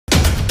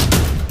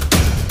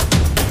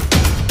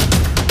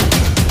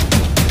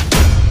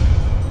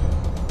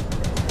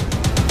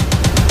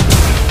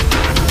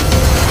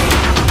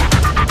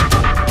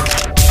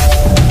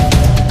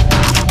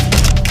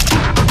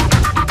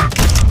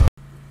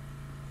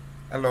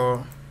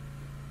Hello,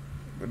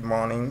 good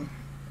morning,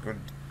 good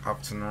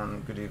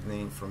afternoon, good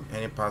evening from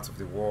any part of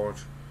the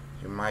world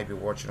you might be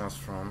watching us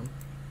from.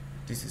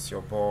 This is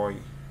your boy,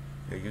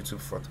 your YouTube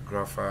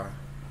photographer,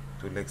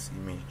 Dolex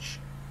Image.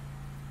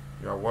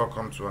 You are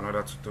welcome to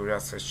another tutorial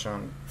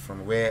session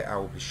from where I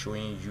will be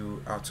showing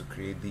you how to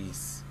create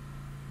this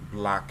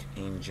black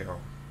angel.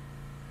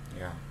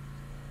 Yeah,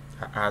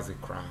 that has a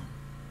crown,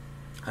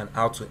 and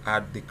how to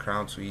add the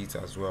crown to it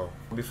as well.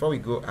 Before we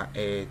go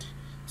ahead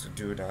to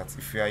do that,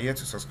 if you are here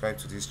to subscribe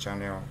to this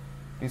channel,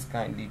 please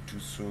kindly do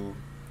so.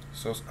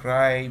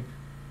 Subscribe,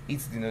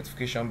 hit the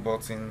notification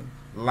button,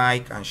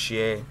 like and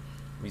share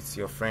with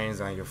your friends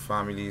and your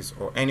families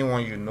or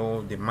anyone you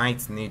know they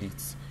might need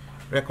it.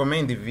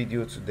 Recommend the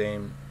video to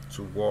them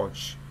to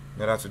watch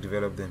in order to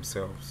develop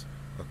themselves.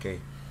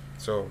 Okay,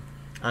 so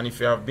and if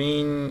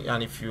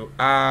you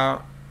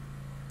are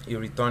a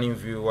returning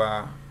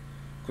viewer,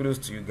 kudos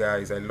to you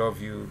guys. I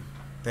love you.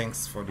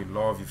 Thanks for the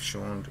love you've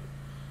shown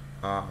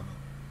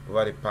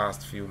over the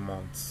past few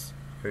months.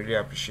 I really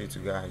appreciate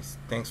you guys.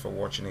 Thanks for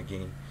watching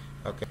again.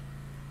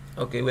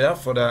 Okay, without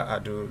further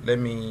ado, let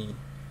me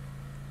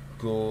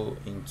go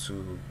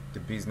into the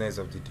business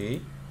of the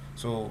day.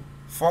 So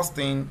first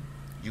thing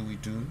you will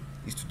do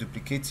is to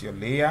duplicate your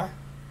layer.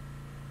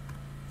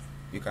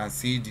 You can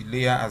see the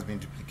layer has been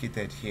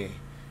duplicated here.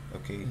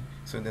 Okay,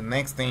 so the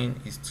next thing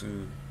is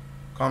to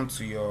come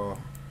to your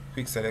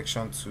quick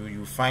selection tool.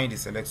 You find the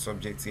select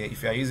subject here.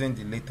 If you are using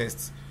the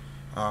latest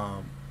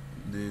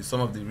some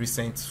of the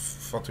recent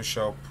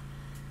Photoshop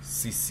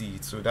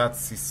CC, so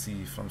that's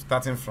CC from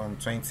starting from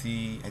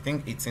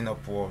 18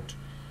 upward.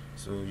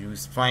 So you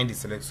find the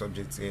select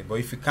subject here, but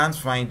if you can't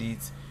find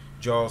it,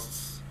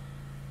 just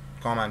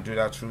come and do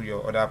that through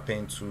your other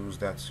pen tools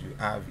that you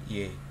have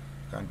here.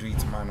 You can do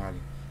it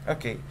manually.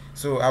 Okay,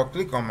 so I'll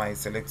click on my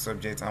select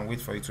subject and wait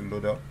for it to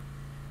load up.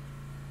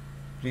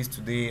 Please,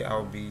 today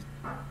I'll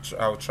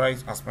try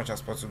as much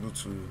as possible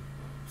to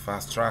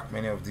fast track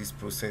many of these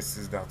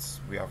processes that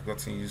we have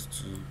gotten used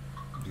to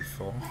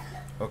before.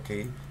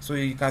 Okay, so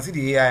you can see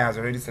the AI has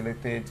already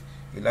selected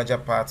a larger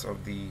part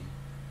of the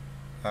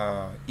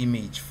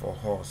image for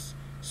us,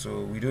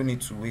 so we don't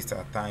need to waste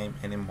our time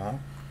anymore.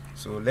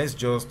 So let's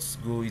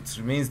just go. It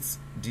remains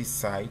this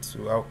side,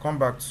 so I'll come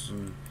back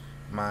to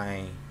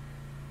my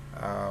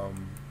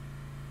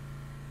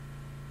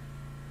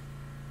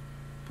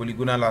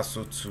polygonal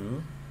lasso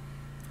tool.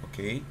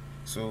 Okay,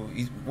 so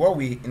what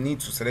we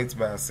need to select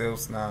by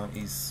ourselves now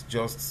is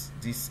just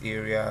these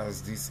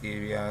areas,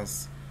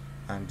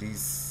 and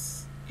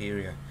this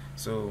area.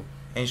 So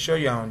ensure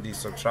you are on the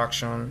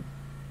subtraction,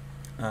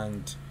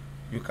 and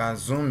you can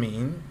zoom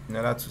in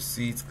order to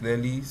see it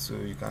clearly, so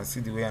you can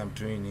see the way I'm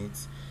doing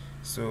it.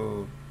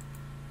 So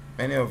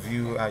many of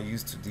you are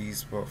used to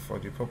this, but for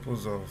the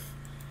purpose of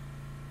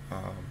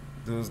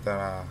those that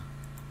are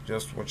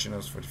just watching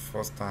us for the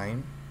first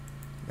time,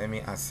 let me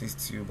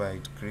assist you by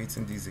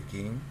creating this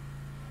again.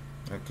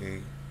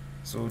 Okay,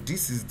 so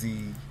this is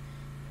the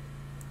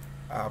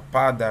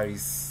part that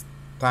is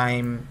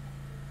time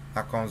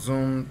that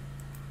consume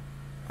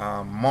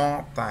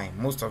more time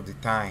most of the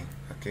time.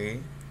 Okay,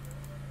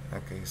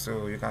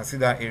 so you can see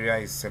that area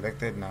is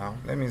selected now.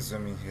 Let me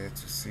zoom in here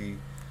to see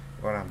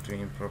what I'm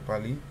doing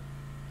properly.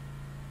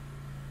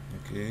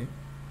 Okay,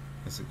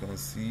 as you can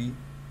see,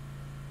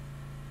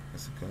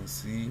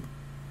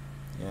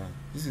 yeah,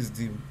 this is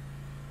the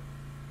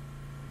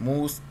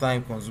most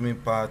time consuming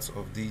part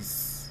of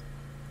this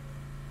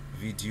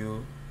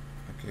video.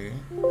 Okay,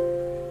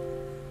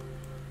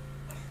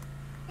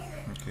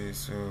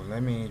 so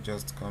let me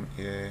just come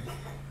here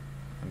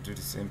and do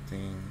the same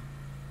thing,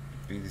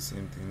 repeat the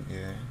same thing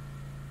here.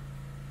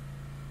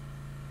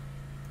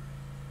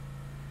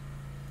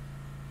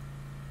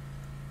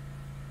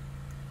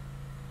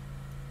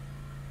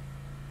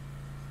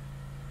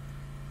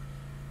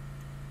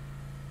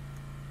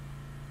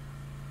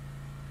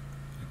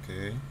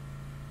 Okay,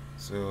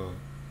 so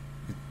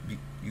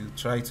you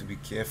try to be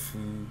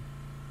careful.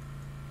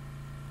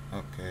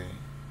 Okay,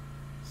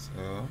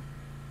 so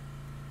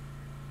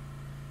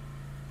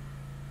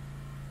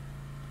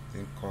I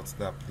think cut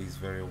that place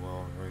very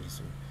well already,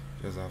 so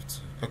just have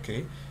to.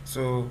 Okay,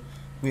 so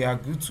we are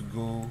good to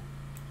go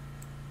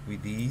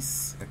with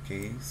this.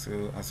 Okay,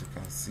 so as you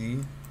can see,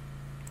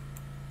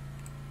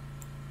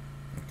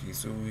 okay,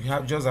 so we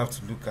just have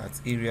to look at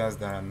areas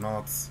that are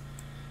not.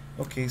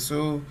 Okay,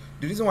 so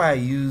the reason why I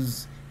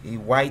use a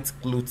white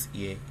cloth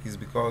here is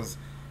because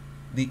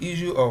the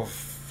issue of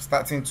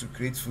starting to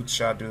create foot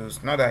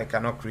shadows, not that I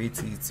cannot create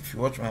it. If you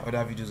watch my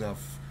other videos,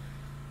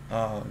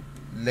 I've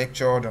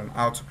lectured on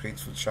how to create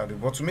foot shadow,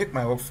 but to make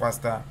my work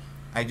faster,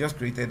 I just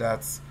created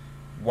that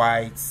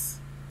white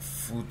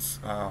foot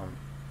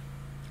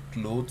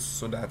clothes,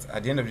 so that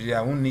at the end of the day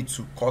I won't need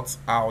to cut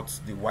out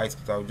the white,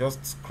 but I'll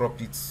just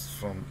crop it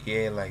from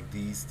here like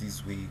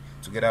this way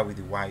together with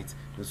the white.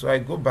 So I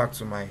go back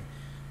to my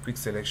quick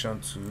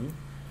selection tool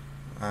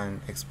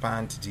and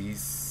expand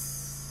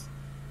this,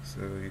 so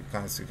you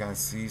can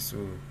see, so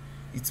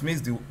it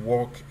makes the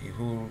work a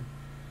whole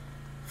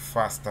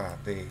faster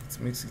there. It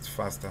makes it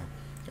faster.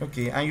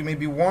 Okay, and you may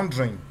be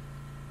wondering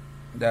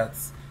that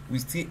we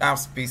still have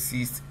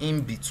spaces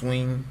in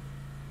between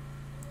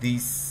the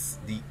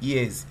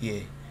ears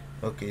here.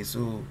 Okay,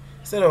 so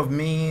instead of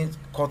me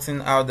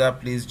cutting out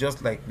that place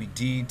just like we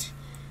did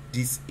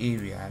this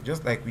area,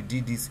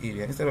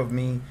 instead of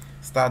me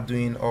start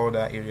doing all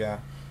that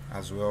area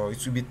as well,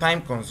 it will be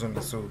time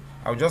consuming. So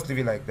I'll just leave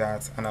it like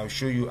that, and I'll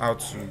show you how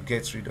to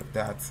get rid of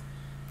that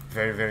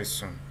very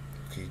soon.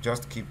 Okay,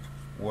 just keep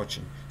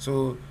watching.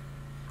 So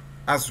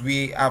as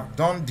we have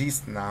done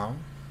this now,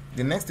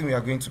 the next thing we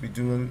are going to be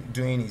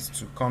doing is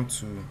to come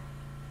to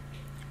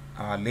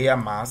our layer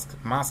mask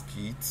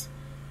it,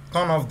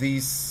 turn off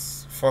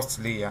this first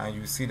layer, and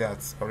you see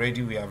that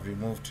already we have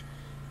removed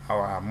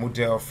our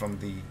model from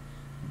the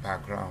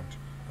background.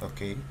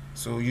 Okay,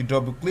 so you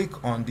double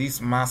click on this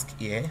mask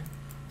here,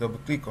 double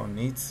click on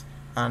it,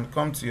 and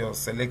come to your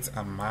select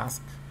and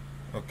mask.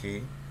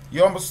 Okay,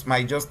 you almost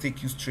might just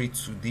take you straight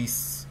to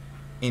this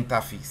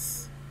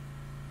interface,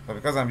 but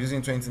because I'm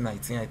using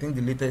 2019, I think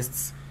the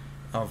latest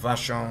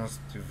versions,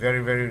 the very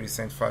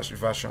recent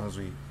versions,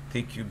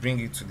 will bring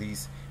you to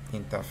this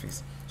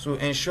interface. So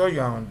ensure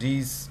you are on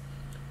this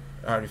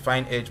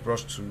refine edge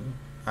brush tool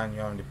and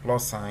you're on the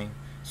plus sign.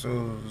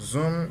 So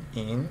zoom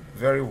in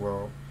very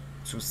well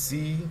to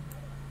see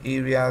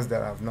areas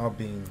that have not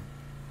been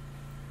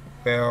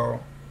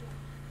well.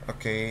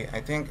 Okay,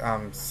 I think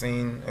I'm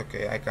seeing,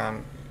 okay, I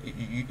can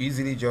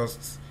easily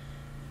just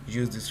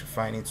use this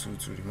refining tool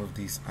to remove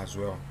this as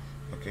well.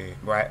 Okay,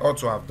 but I ought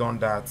to have done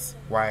that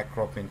while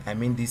cropping. I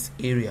mean this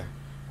area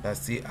that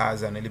still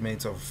has an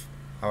element of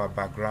our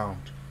background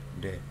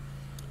there,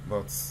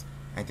 but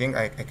I think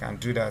I can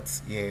do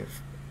that here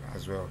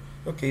as well.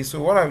 Okay,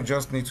 so what I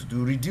just need to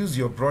do, reduce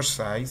your brush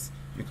size.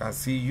 You can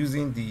see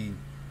using the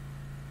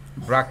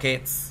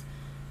brackets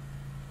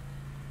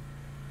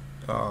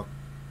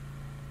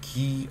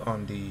key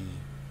on the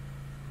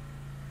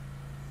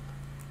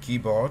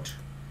keyboard.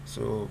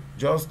 So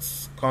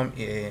just come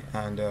here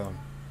and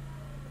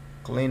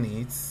clean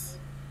it.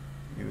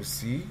 You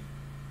see,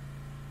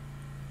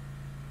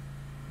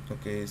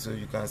 okay, so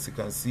you can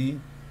see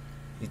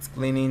it's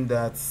cleaning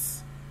that.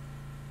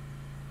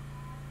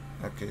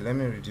 Okay, let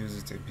me reduce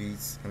it a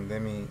bit and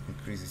let me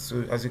increase it.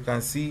 So as you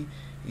can see,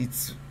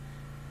 it's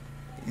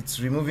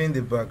removing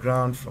the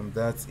background from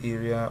that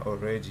area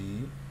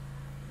already.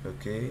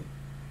 Okay,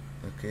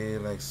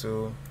 like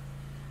so.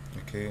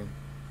 Okay,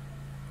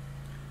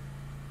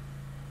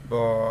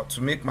 but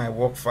to make my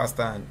work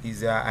faster and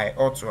easier, I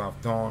ought to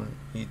have done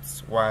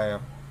it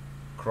while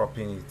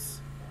cropping it.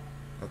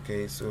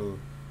 Okay, so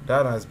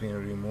that has been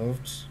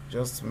removed.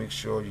 Just to make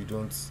sure you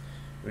don't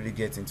really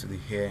get into the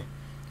hair.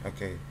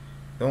 Okay,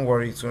 don't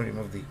worry, it won't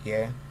remove the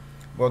hair.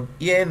 But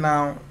here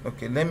now,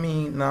 okay, let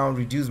me now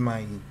reduce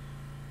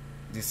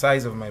the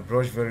size of my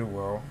brush very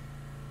well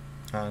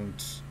and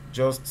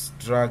just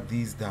drag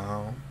these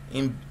down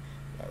in.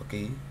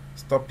 Okay,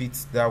 stop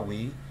it that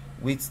way,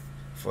 wait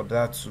for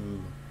that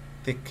to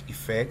take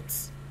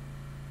effect.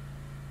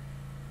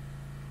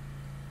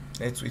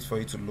 Let's wait for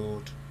it to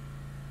load.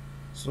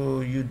 So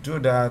you do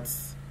that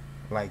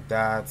like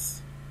that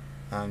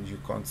and you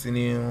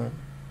continue.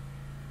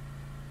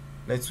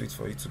 Let's wait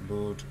for it to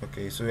load.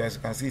 Okay, so as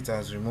you can see, it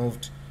has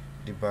removed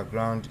the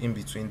background in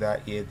between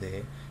that ear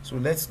there. So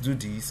let's do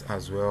this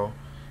as well.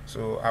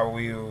 So I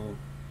will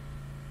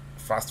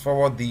fast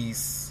forward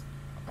this,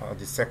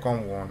 the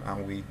second one,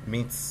 and we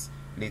meet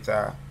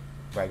later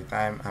by the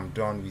time I'm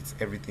done with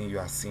everything you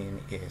are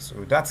seeing here.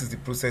 So that is the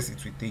process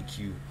it will take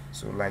you.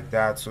 So like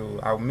that. So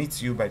I'll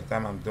meet you by the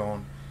time I'm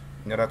done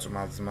in order to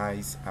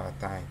maximize our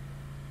time.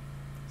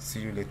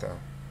 See you later.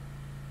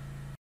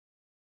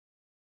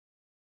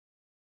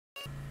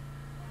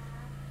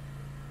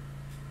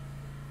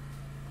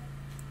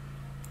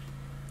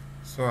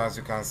 So as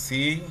you can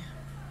see,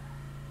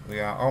 we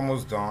are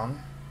almost done.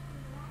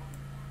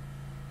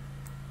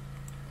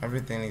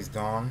 Everything is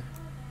done.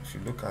 If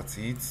you look at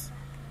it,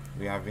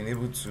 we have been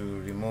able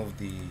to remove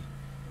the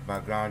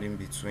background in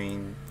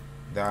between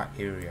that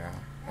area.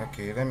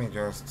 Okay, let me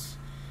just,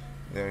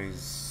 there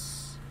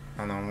is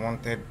an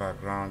unwanted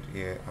background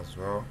here as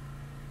well.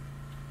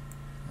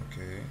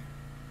 Okay,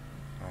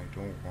 I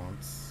don't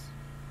want.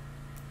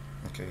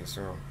 Okay,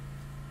 so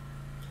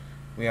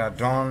we are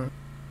done.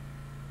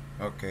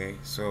 Okay,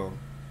 so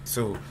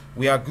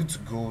we are good to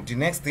go. The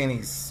next thing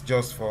is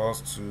just for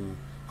us to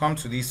come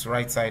to this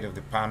right side of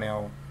the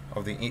panel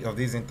of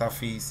this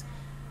interface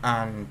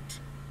and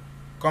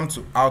come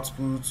to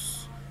output,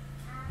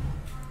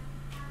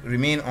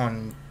 remain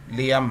on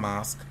layer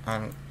mask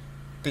and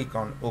click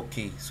on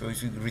OK. So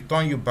it will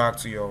return you back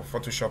to your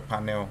Photoshop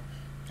panel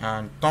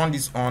and turn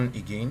this on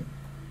again.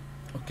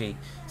 Okay,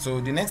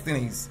 so the next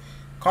thing is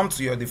come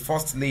to the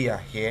first layer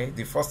here,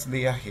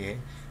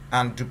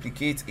 and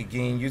duplicate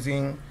again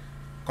using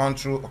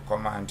Ctrl or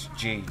Command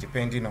J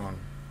depending on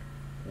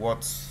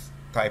what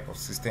type of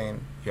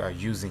system you are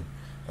using.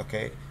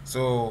 Okay,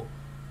 so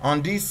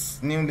on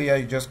this new layer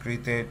you just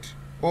created,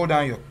 hold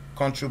down your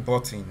Ctrl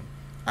button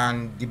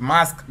and the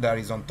mask that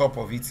is on top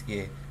of it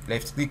here,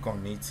 left click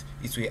on it,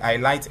 it will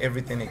highlight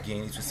everything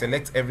again, it will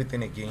select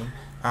everything again,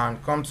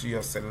 and come to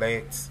your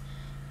select,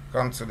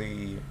 come to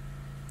the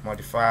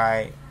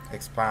modify,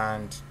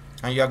 expand,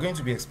 and you are going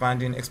to be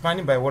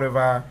expanding by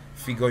whatever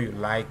figure you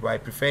like, but I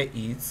prefer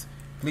it.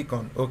 Click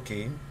on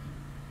OK,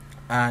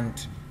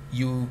 and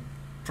you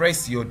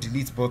press your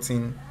delete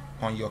button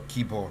on your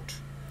keyboard.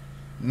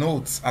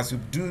 Note, as you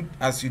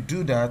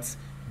do that,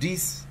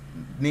 this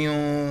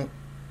new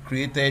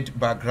created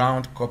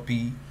background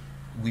copy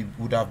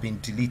would have been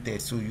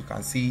deleted. So you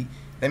can see,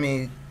 let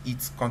me hit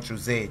Ctrl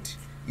Z,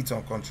 hit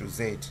on Ctrl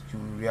Z, you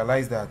will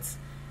realize that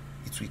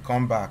it will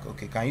come back.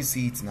 Okay, can you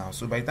see it now?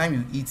 So by the time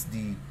you hit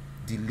the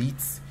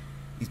delete,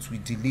 it will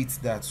delete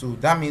that. So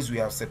that means we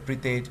have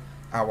separated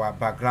our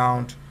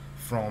background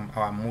from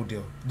our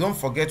model. Don't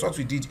forget, what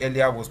we did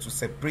earlier was to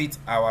separate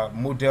our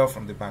model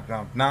from the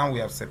background. Now we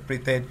have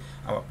separated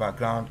our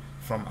background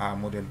from our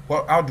model.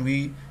 Well, how do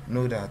we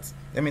know that?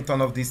 Let me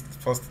turn off this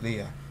first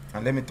layer,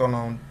 and let me turn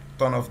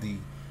off the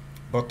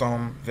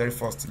bottom very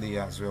first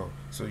layer as well,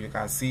 so you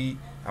can see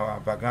our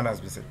background has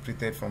been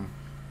separated from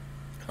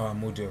our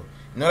model.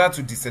 In order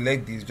to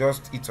deselect this,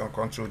 just hit on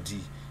Ctrl D.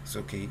 It's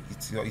okay,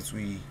 it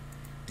will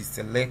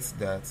deselect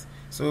that.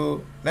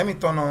 So let me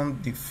turn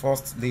on the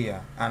first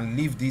layer and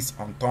leave this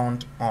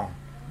unturned on.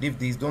 Leave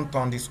this, don't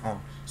turn this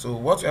on. So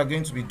what we are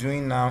going to be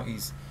doing now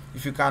is,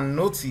 if you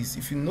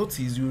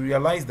notice, you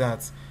realize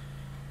that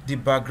the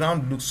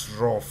background looks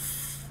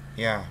rough.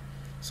 Yeah,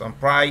 some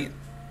parts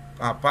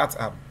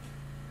are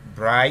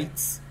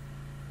bright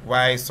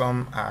while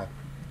some are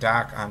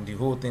dark, and the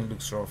whole thing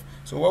looks rough.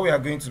 So what we are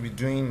going to be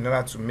doing in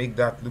order to make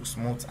that look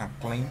smooth and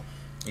clean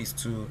is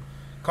to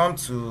come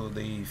to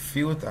the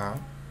filter,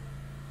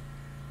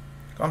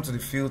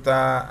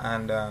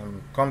 and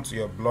come to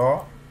your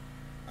blur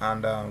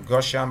and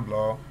Gaussian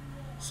blur.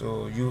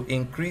 So you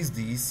increase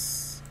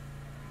this.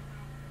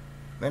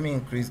 Let me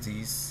increase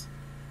this.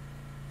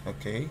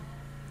 Okay,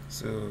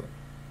 so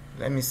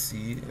let me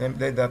see,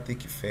 let that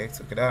take effect.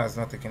 Okay, that has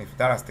not taken effect,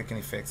 that has taken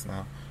effect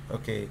now.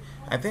 Okay,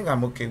 I think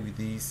I'm okay with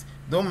this.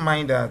 Don't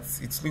mind that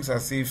it looks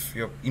as if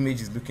your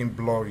image is looking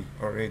blurry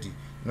already.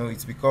 No,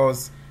 it's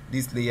because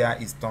this layer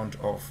is turned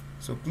off.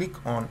 So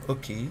click on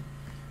OK,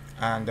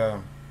 and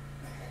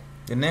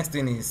the next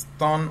thing is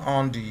turn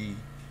on the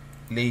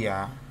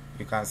layer.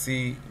 You can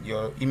see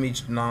your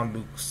image now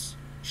looks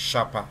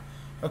sharper.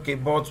 Okay,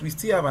 but we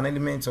still have an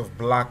element of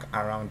black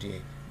around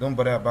here. Don't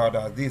bother about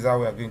that. This is how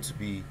we are going to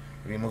be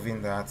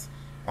removing that.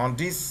 On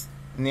this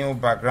new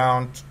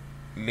background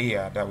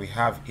layer that we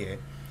have here,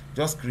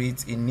 just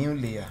create a new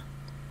layer.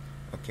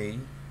 Okay,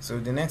 so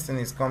the next thing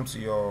is come to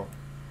your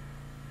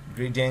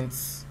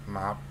gradients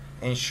map,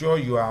 ensure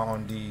you are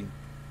on the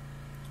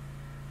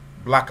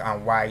black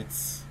and white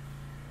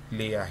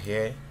layer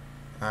here,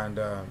 and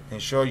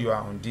ensure you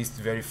are on this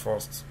very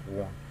first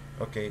one.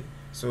 Okay,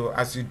 so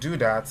as you do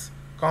that,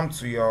 come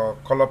to your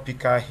color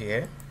picker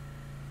here.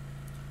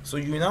 So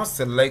you now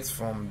select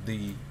from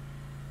the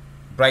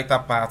brighter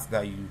parts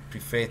that you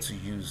prefer to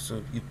use.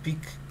 So you pick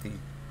the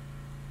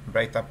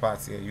brighter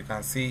parts here. You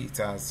can see it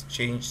has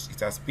changed, it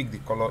has picked the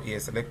color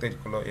here, selected the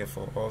color here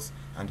for us,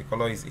 and the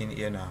color is in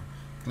here now.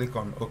 Click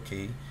on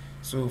OK.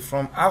 So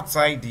from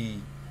outside the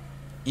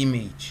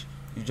image,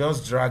 you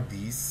just drag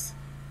this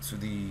to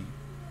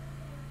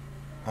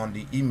on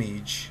the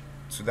image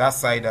to that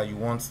side that you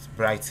want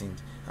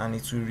brightened, and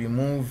it will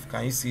remove.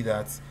 Can you see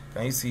that?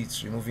 Can you see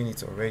it's removing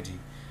it already?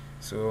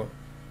 So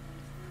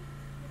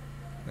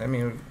let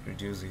me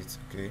reduce it.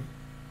 Okay,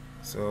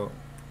 so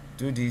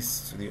do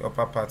this to the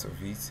upper part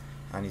of it,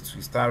 and it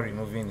will start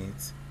removing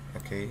it.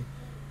 Okay,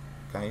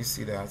 can you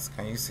see that?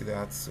 Can you see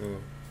that? So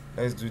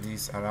let's do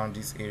this around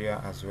this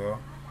area as well.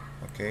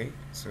 Okay,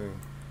 so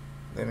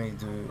let me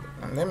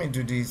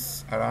do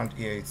this around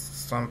here. It's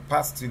some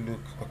parts still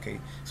look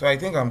okay, so I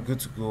think I'm good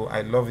to go.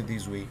 I love it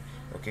this way.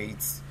 Okay,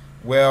 it's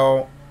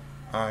well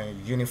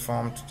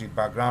uniformed. The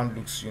background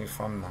looks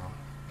uniform now.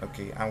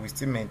 Okay, and we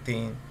still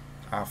maintain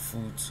our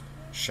foot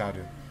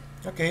shadow.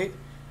 Okay,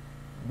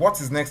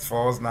 what is next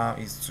for us now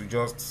is to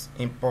just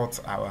import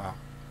our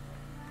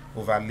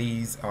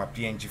overlays, our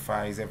PNG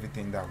files,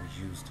 everything that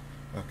we used.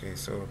 Okay,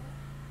 so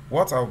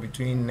what I'll be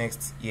doing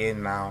next here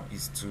now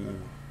is to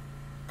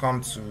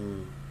come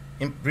to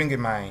bring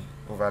in my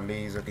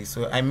overlays. Okay,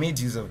 so I made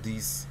use of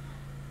this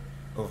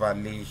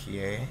overlay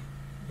here.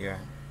 Yeah,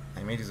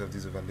 I made use of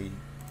this overlay.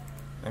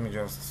 Let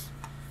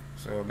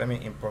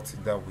me import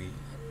it that way.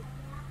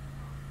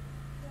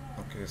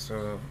 Okay,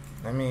 so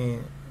let me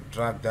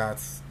drag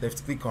that,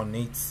 left click on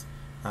it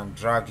and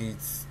drag it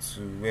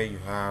to where you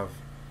have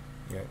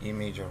your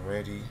image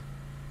already.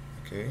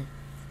 Okay,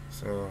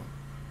 so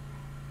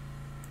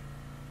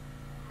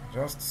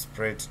just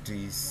spread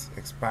this,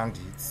 expand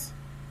it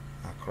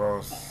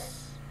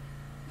across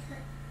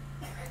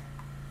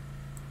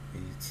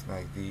it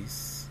like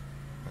this.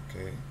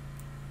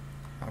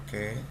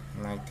 Okay,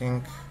 and I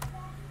think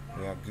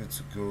we are good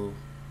to go.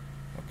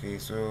 Okay,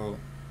 so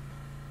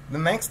the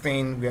next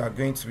thing we are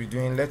going to be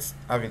doing, let's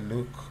have a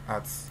look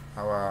at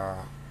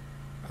our,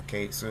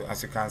 okay, so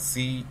as you can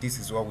see, this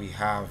is what we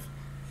have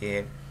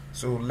here.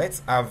 So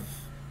let's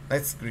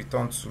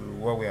return to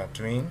what we are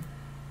doing.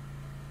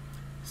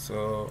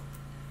 So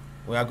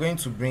we are going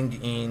to bring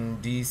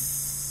in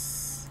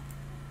these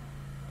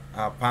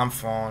palm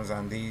fronds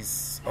and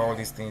all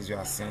these things you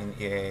are seeing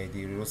here,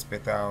 the rose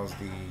petals,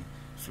 the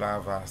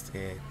flowers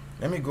here.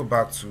 Let me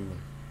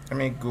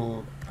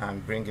go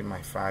and bring in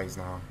my files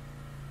now.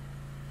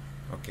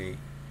 Okay,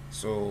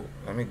 so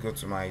let me go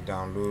to my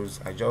downloads.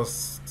 I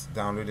just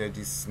downloaded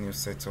this new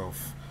set of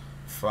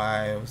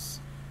files,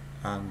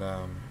 and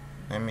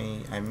I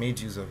made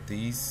use of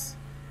these.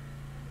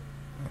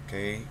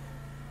 Okay,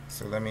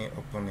 so let me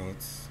open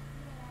it.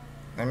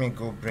 Let me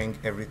go bring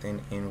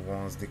everything in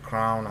once, the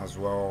crown as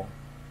well,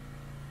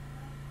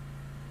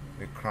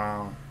 the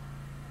crown.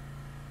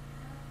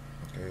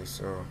 Okay,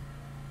 so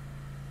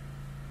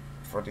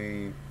for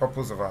the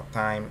purpose of our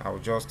time, I'll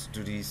just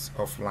do this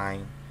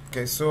offline.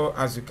 Okay, so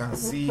as you can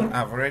see,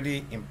 I've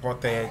already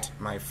imported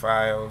my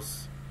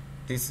files.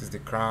 This is the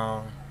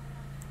crown,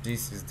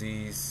 this is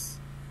this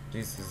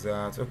is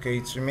that. Okay,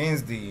 it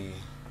remains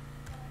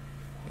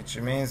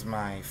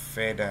my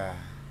feather.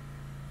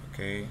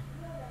 Okay,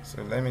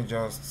 so let me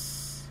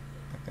just,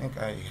 I think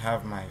I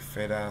have my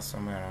feather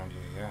somewhere around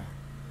here.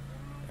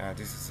 Yeah,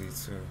 this is it.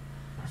 So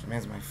it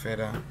remains my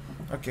feather.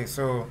 Okay,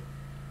 so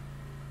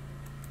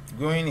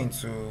going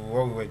into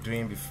what we were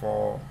doing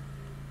before,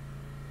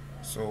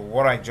 so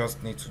what I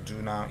just need to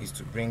do now is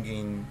to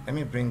let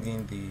me bring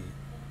in the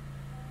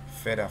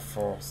feather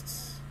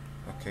first.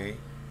 Okay,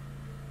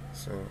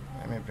 so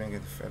let me bring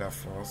in the feather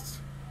first.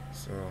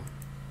 So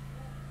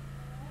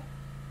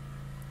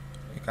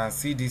you can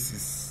see this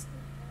is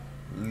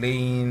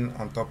laying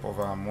on top of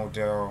our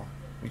model,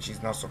 which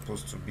is not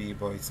supposed to be,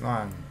 but it's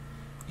not an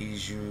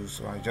issue.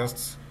 So I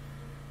just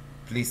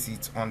place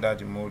it under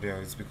the model.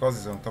 It's because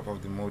it's on top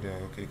of the model.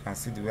 Okay, you can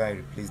see the way I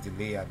replaced the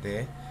layer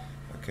there.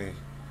 Okay,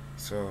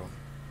 so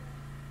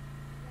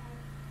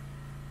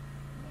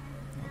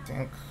I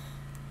think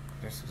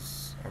this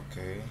is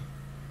okay.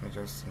 Let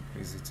me just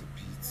increase it a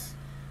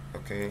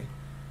bit. Okay,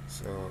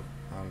 so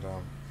and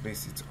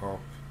place it up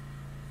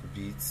a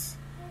bit.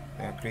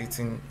 We are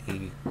creating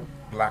a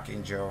black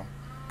angel.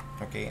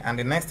 Okay, and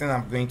the next thing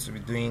I'm going to be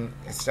doing,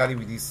 especially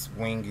with this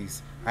wing,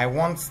 is I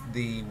want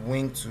the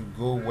wing to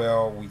go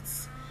well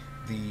with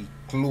the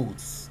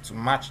clothes, to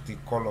match the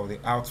color of the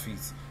outfit.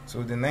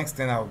 So the next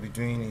thing I'll be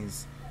doing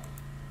is,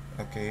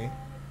 okay,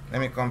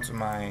 let me come to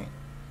my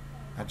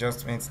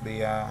adjustment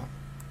layer,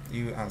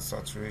 hue and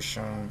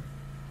saturation,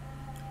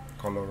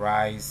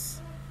 colorize,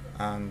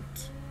 and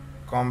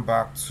come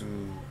back to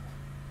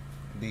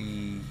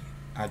the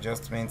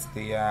adjustment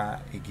layer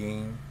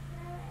again,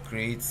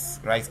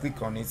 right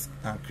click on it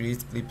and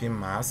create clipping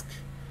mask.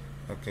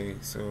 Okay,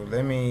 so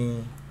let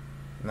me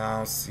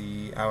now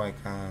see how I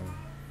can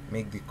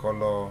make the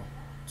color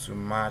to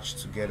match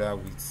together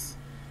with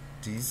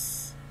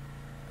this.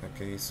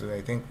 Okay, so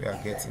I think we are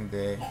getting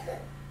there.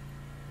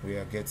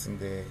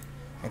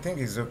 I think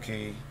it's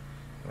okay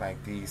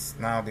like this.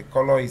 Now the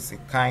color is a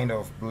kind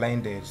of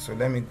blended, so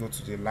let me go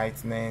to the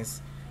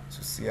lightness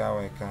to see how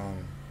I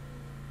can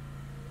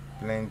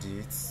blend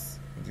it.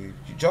 You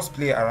just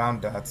play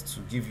around that to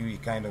give you a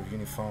kind of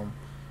uniform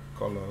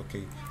color.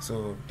 Okay,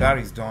 so that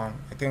is done.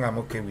 I think I'm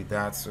okay with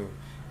that. So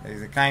there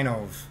is a kind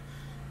of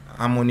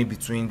harmony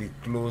between the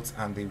clothes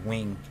and the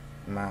wing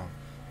now.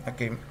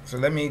 Okay, so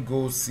let me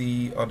go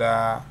see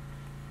other.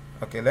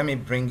 Okay, let me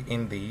bring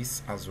in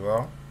this as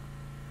well.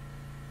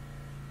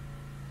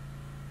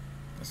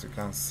 As you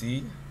can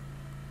see,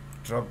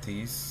 drop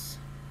this.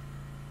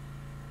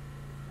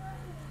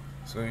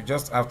 So you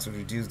just have to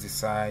reduce the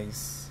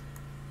size.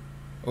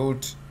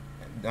 Hold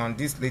on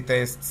this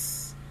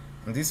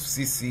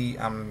CC,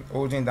 I'm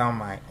holding down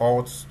my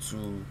Alt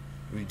to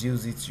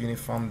reduce it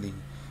uniformly.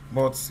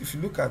 But if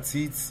you look at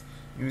it,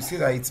 you will see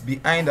that it's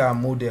behind our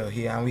model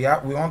here, and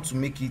we want to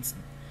make it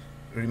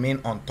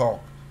remain on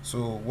top. So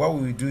what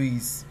we will do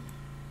is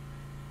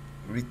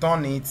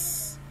return it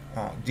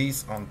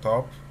this on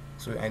top.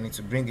 So I need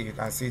to bring it. You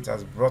can see it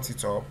has brought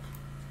it up.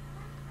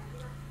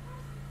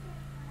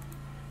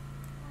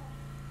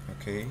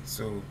 Okay,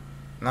 so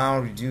now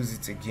reduce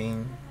it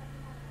again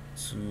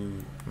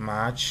to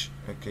match.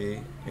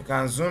 Okay, you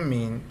can zoom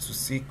in to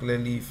see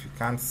clearly if you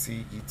can't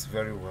see it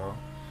very well.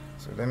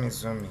 So let me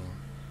zoom in.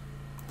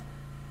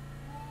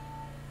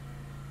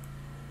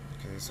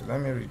 Okay, so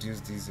let me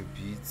reduce this a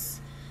bit.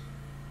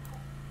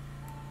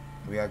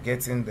 We are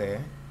getting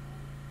there.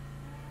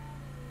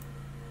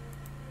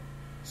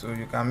 So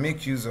you can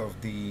make use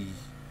of the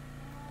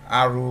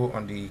arrow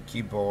on the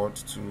keyboard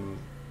to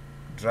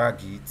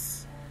drag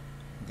it,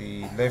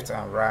 the left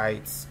and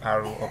right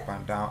arrow, up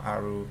and down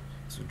arrow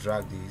to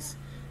drag this.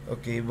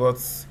 Okay, but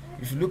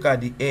if you look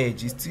at the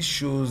edge, it still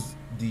shows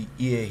the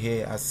ear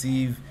here as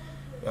if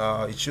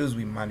it shows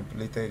we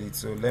manipulated it.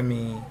 So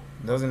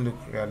it doesn't look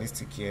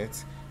realistic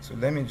yet. So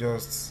let me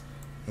just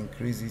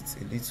increase it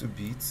a little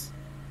bit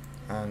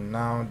and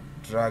now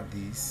drag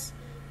this.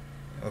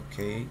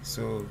 Okay,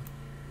 so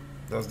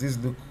does this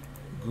look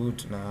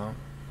good now?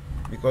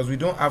 Because we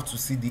don't have to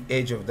see the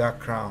edge of that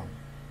crown.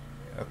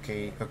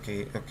 Okay.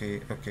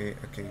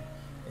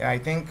 Yeah, I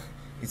think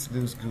it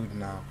looks good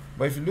now.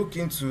 But if you look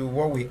into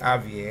what we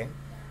have here,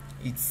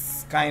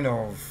 it's kind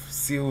of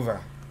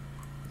silver.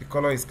 The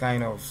color is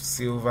kind of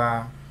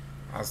silver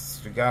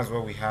as regards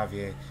what we have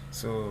here.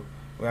 So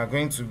we are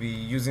going to be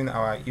using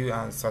our hue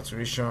and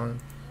saturation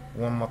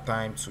one more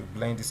time to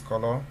blend this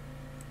color.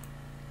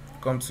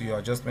 Come to your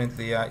adjustment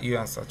layer, hue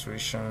and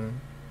saturation,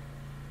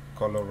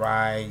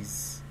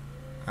 colorize,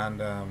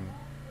 and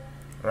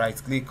right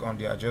click on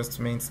the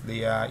adjustment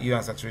layer, hue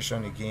and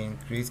saturation again,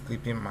 create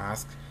clipping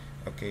mask.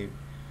 Okay,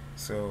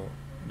 so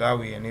that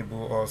will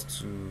enable us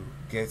to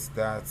get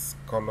that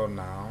color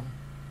now.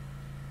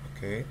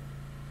 Okay,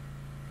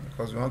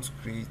 because we want to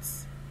create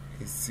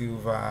a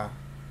silver.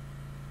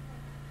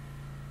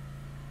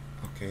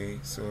 Okay,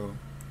 so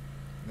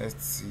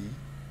let's see.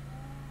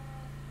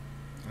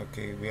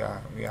 Okay, we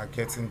are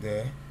getting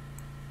there.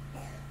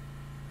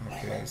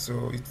 Okay,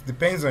 so it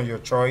depends on your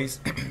choice.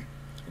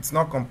 It's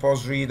not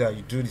compulsory that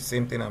you do the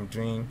same thing I'm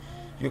doing.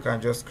 You can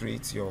just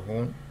create your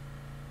own.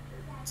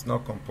 It's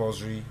not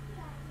compulsory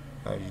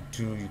that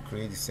you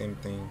create the same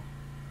thing.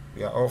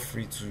 We are all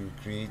free to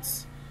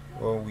create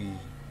what we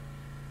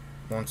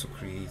want to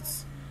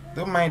create.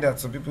 Don't mind that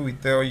some people will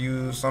tell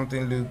you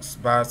something looks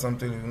bad,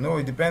 no,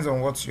 it depends on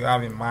what you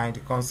have in mind,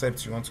 the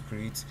concept you want to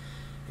create.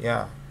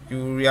 Yeah,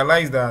 you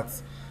realize that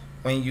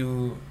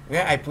when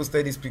I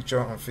posted this picture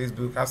on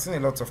Facebook, I've seen a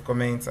lot of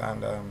comments,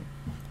 and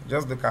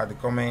just look at the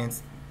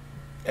comments.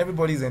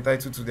 Everybody is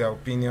entitled to their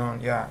opinion.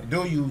 Yeah,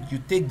 though you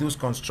take those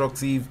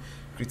constructive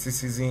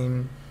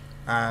criticism,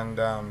 and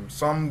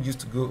some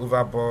used to go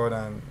overboard,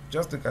 and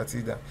just look at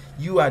it that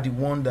you are the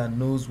one that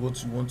knows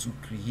what you want to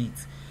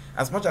create.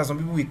 As much as some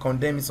people will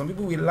condemn it, some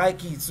people will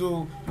like it,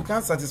 so you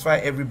can't satisfy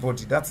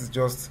everybody. That is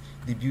just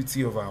the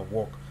beauty of our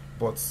work.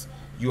 But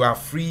you are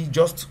free,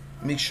 just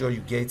make sure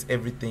you get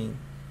everything,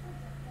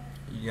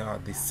 yeah,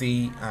 they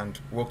say, and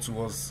work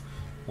towards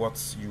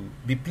what you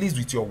be pleased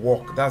with your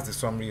work. That's the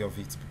summary of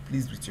it. Be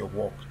pleased with your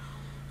work.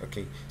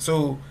 Okay,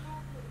 so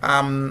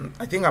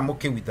I think I'm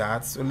okay with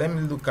that. So let me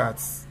look at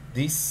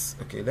this.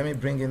 Okay, let me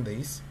bring in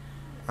this,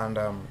 and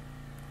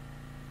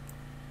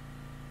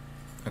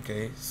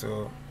okay,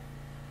 so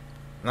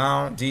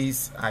now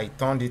this, I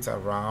turned it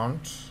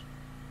around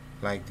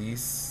like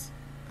this.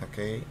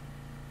 Okay,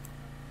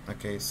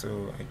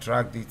 so I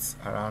dragged it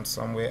around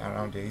somewhere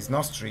around there. It's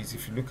not straight.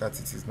 If you look at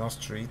it, it's not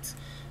straight.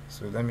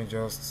 So let me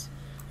just,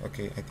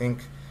 okay, I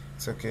think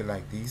it's okay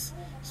like this.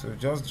 So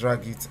just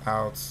drag it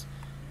out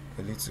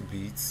a little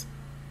bit.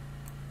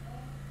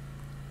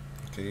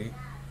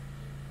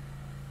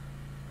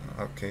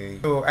 Okay,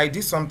 so I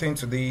did something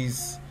to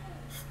this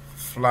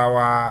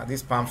flower,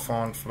 this palm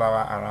frond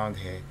flower around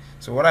here.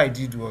 So what I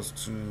did was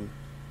to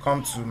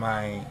come to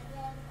my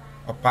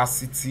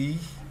opacity.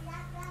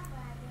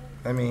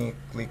 Let me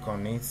click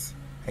on it.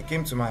 I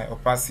came to my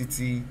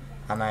opacity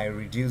and I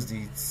reduced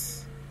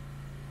it.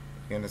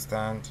 You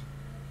understand?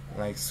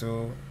 Like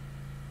so.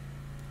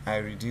 I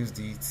reduced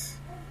it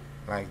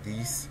like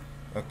this.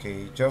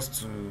 Okay, just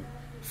to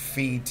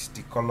fade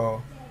the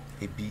color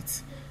a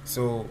bit.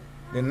 So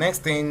the next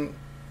thing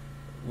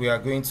we are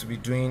going to be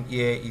doing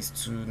here is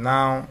to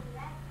now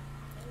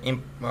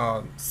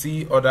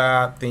see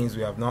other things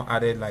we have not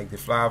added, like the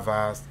flower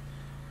vase,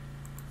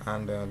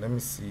 and let me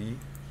see.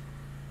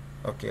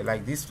 Okay,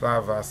 like this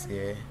flower vase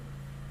here.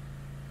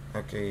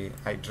 Okay,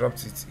 I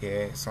dropped it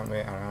here,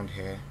 somewhere around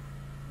here.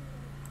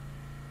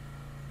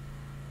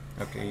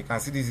 Okay, you can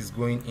see this is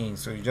going in,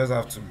 so you just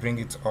have to bring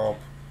it up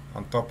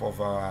on top of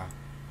our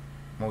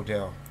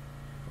model.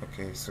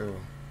 Okay, so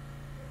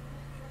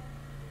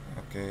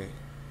okay,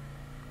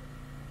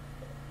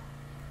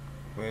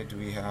 where do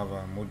we have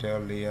a model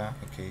layer?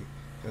 Okay,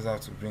 just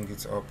have to bring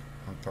it up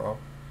on top,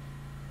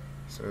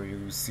 so you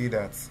will see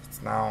that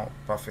it's now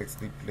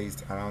perfectly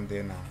placed around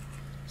there now.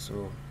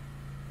 So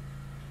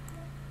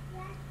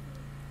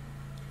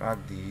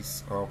drag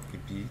this up a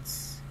bit.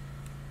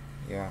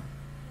 Yeah,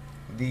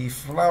 the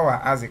flower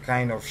has a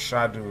kind of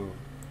shadow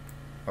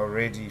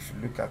already. If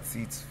you look at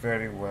it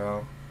very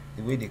well,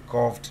 the way they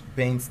curved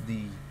bent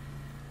the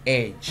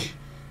edge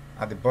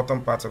at the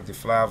bottom part of the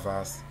flower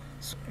vase.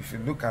 So if you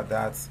look at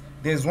that,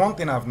 there's one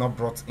thing I've not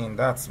brought in,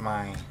 that's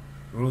my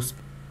rose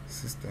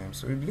system.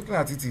 So if you're looking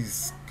at it,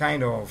 is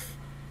kind of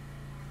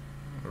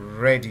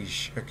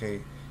reddish.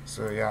 Okay,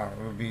 so yeah,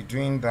 we'll be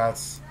doing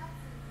that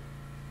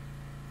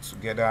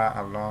together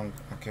along.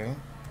 Okay,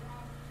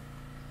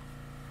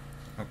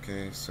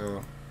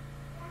 so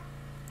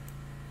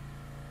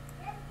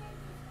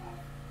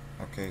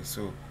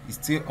so it's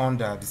still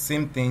under the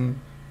same thing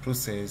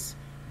process.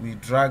 We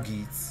drag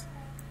it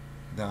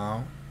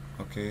down.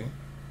 Okay,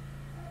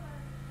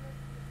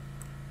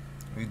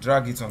 we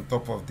drag it on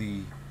top of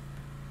the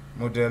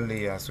model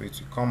layer, so it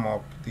will come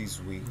up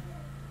this way.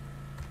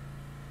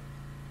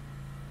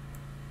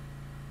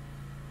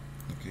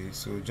 Okay,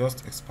 so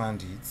just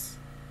expand it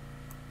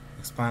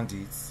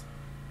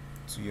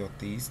to your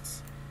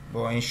taste,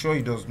 but ensure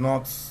it does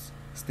not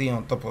stay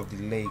on top of the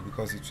leg,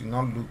 because it will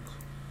not look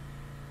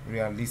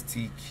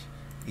realistic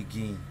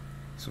again.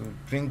 So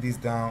bring this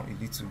down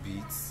a little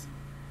bit.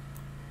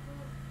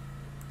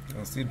 You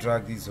can still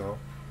drag this up.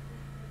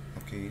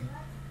 Okay.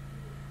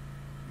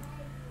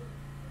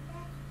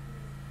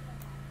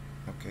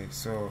 Okay,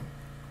 so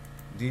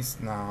this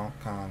now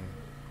can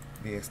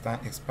be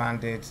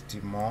expanded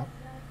the more.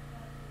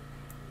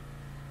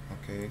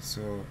 Okay,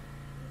 so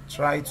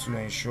try to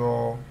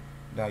ensure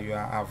that you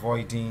are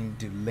avoiding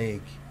the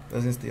leg,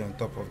 doesn't stay on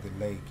top of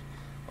the leg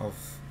of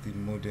the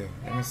model.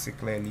 Let me see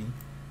clearly.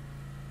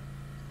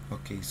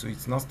 Okay, so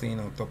it's not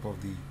staying on top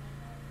of the,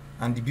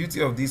 and the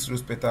beauty of these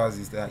rose petals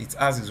is that it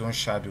has its own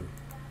shadow.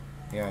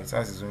 Yeah, it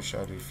has its own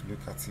shadow. If you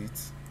look at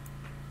it,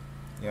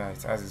 yeah,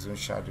 it has its own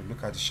shadow.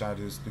 Look at the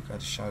shadows, look at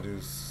the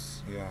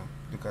shadows. Yeah,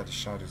 look at the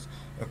shadows.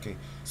 Okay,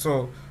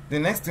 so the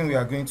next thing we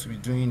are going to be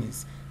doing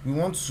is we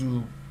want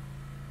to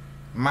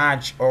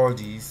merge all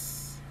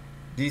this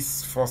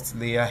first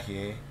layer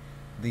here,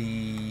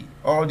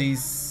 all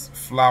these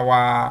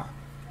flowers,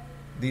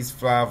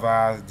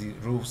 the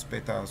rose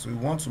petals. So we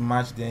want to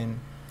match them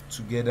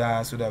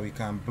together so that we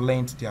can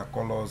blend their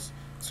colors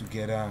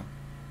together.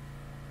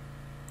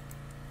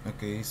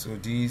 Okay, so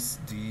this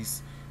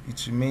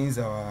it remains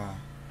our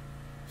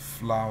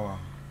flower,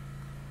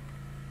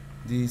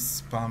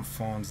 these palm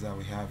fronds that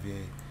we have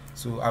here.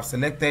 So I've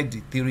selected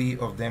the 3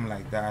 of them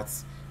like that,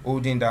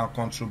 holding down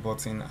Control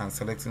button and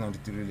selecting on the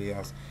 3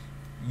 layers.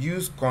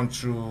 Use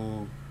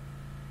Control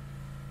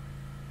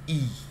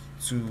E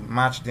to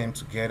match them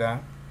together.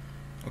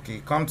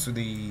 Okay, come to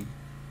the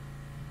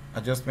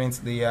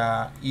adjustment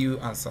layer, hue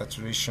and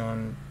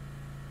saturation,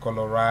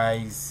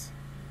 colorize.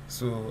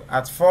 So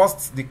at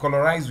first the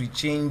colorize will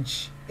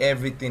change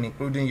everything,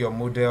 including your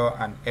model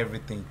and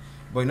everything,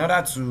 but in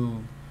order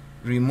to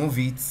remove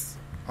it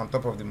on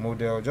top of the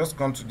model, just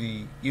come to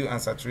the hue and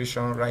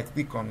saturation, right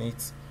click on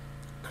it,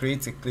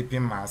 create a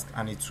clipping mask,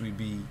 and it will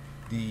be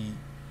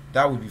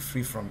that will be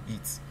free from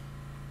it.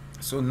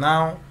 So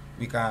now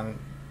we can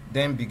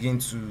then begin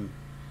to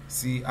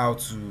see how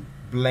to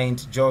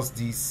blend just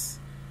this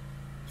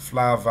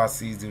flower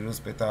versus the rose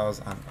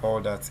petals and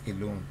all that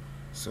alone.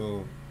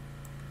 So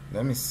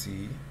let me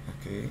see.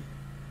 Okay,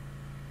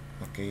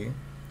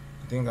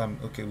 I think I'm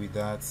okay with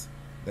that.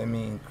 Let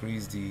me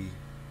increase the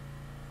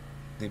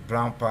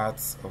brown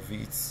parts of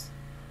it,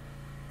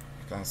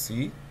 you can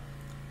see.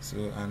 So,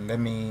 and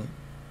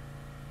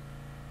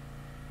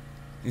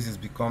this is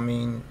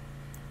becoming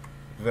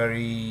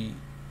very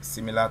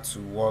similar to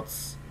what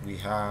we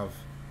have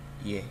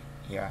here.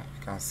 Yeah,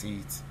 you can see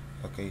it.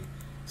 Okay,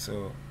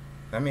 so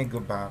let me go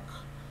back.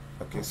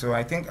 Okay, so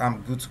I think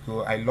I'm good to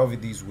go. I love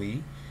it this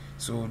way.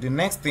 So the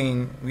next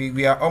thing,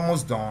 we are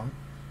almost done.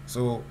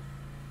 So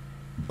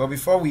but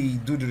before we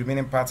do the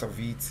remaining parts of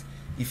it,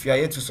 if you are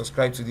here to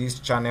subscribe to this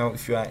channel,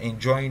 if you are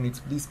enjoying it,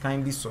 please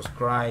kindly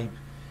subscribe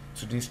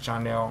to this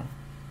channel,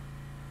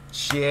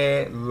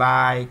 share,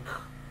 like,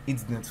 hit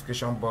the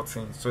notification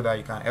button so that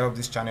you can help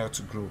this channel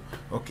to grow.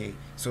 Okay,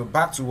 so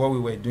back to what we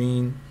were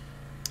doing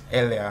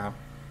earlier.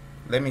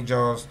 Let me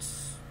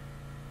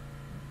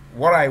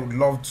what I would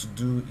love to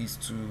do is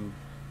to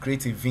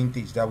create a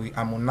vintage that will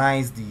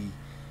harmonize the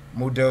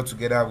model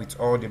together with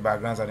all the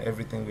backgrounds and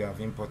everything we have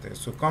imported.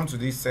 So come to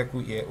this circle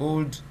here,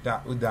 hold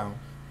down,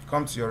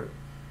 come to your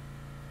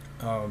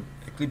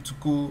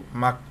elliptical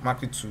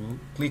marquee tool,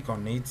 click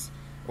on it,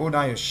 hold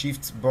down your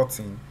shift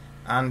button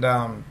and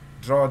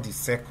draw the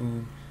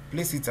circle,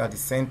 place it at the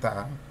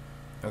center.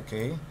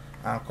 Okay,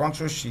 and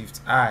Control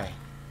Shift I,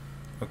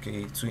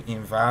 okay, to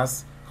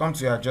inverse. Come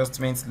to your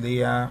adjustment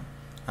layer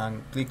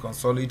and click on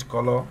solid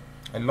color.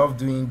 I love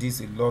doing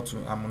this a lot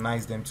to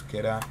harmonize them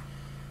together.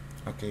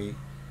 Okay,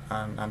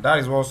 and that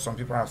is what some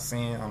people have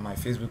seen on my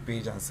Facebook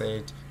page and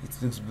said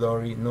it looks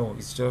blurry. No,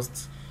 it's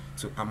just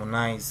to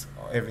harmonize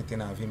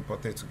everything I've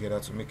imported together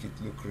to make it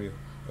look real.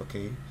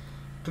 Okay,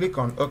 click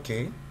on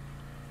OK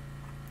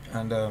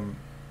and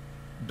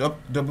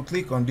double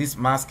click on this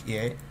mask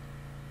here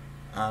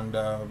and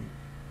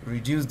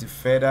reduce the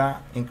feather,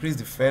 increase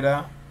the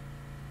feather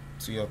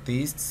to your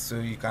taste, so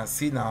you can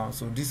see now.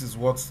 So this is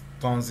what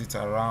turns it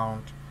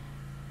around,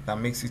 that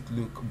makes it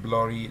look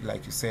blurry,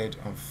 like you said,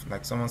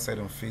 like someone said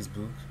on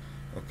Facebook.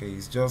 Okay,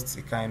 it's just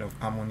a kind of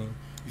harmony.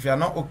 If you are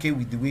not okay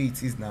with the way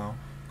it is now,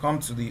 come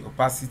to the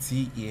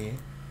opacity here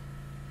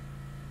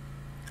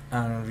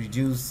and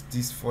reduce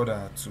this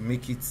further to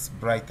make it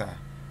brighter.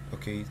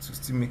 Okay, to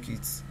still make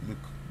it look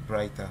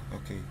brighter.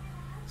 Okay,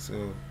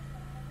 so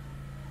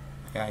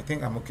yeah, I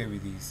think I'm okay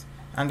with this.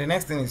 And the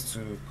next thing is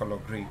to color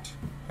grade.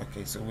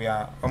 Okay, so we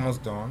are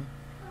almost done.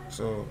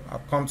 So I'll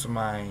come to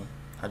my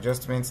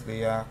adjustments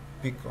layer,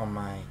 pick on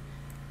my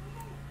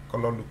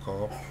color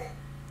lookup,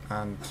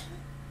 and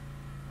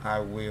I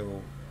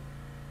will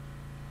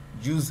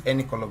use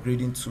any color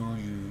grading tool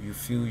you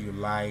feel you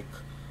like.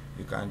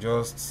 You can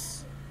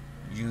just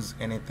use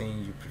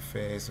anything you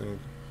prefer. So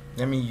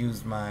let me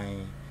use my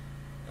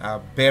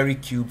berry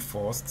cube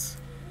first.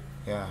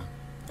 Yeah,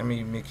 let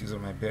me make use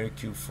of my berry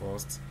cube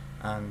first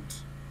and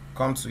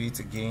come to it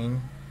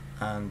again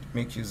and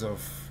make use of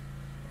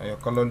your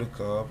color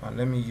lookup, and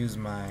let me use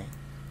my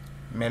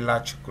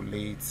Mela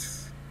chocolate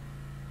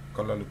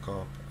color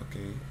lookup.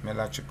 Okay,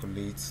 Mela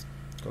chocolate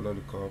color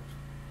lookup.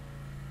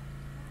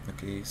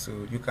 Okay, so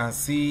you can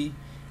see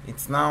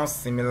it's now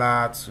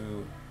similar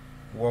to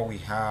what we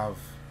have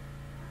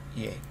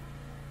here.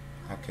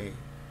 Okay,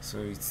 so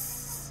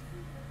it's,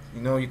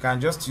 you know, you can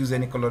just use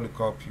any color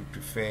lookup you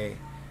prefer.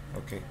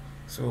 Okay,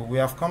 so we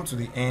have come to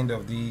the end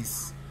of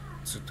this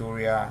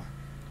tutorial.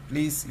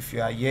 Please, if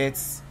you are yet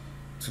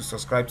to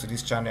subscribe to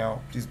this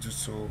channel, please do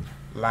so,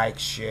 like,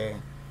 share,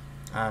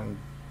 and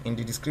in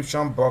the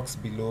description box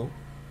below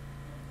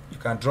you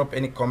can drop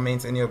any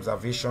comments, any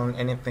observation,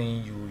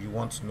 anything you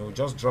want to know.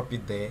 Just drop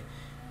it there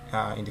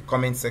in the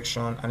comment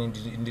section, and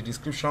in the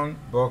description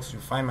box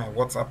you'll find my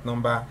WhatsApp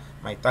number,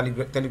 my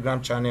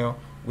telegram channel,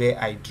 where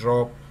I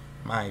drop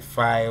my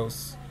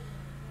files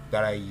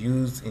that I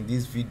use in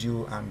this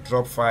video, and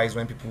drop files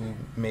when people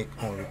make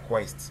on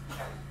requests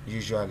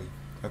usually.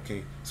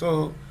 Okay,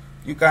 so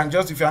you can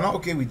just, if you are not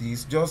okay with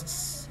this,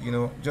 just, you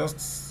know,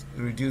 just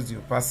reduce the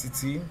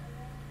opacity.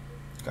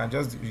 You can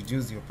just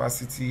reduce the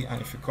opacity, and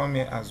if you come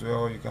here as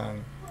well, you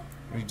can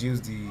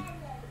reduce the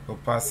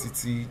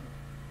opacity,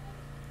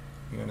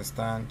 you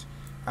understand.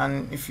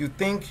 And if you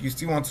think you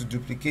still want to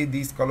duplicate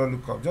this color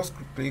lookup, just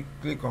click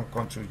on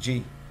Ctrl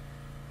J.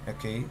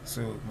 Okay,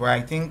 so but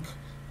I think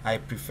I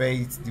prefer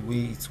it the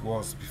way it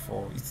was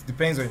before. It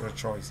depends on your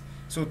choice.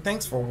 So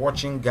thanks for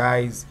watching,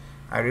 guys.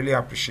 I really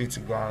appreciate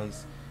you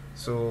guys.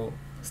 So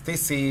stay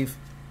safe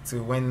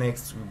till when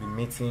next we'll be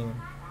meeting,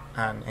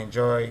 and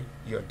enjoy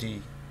your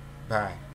day. Bye.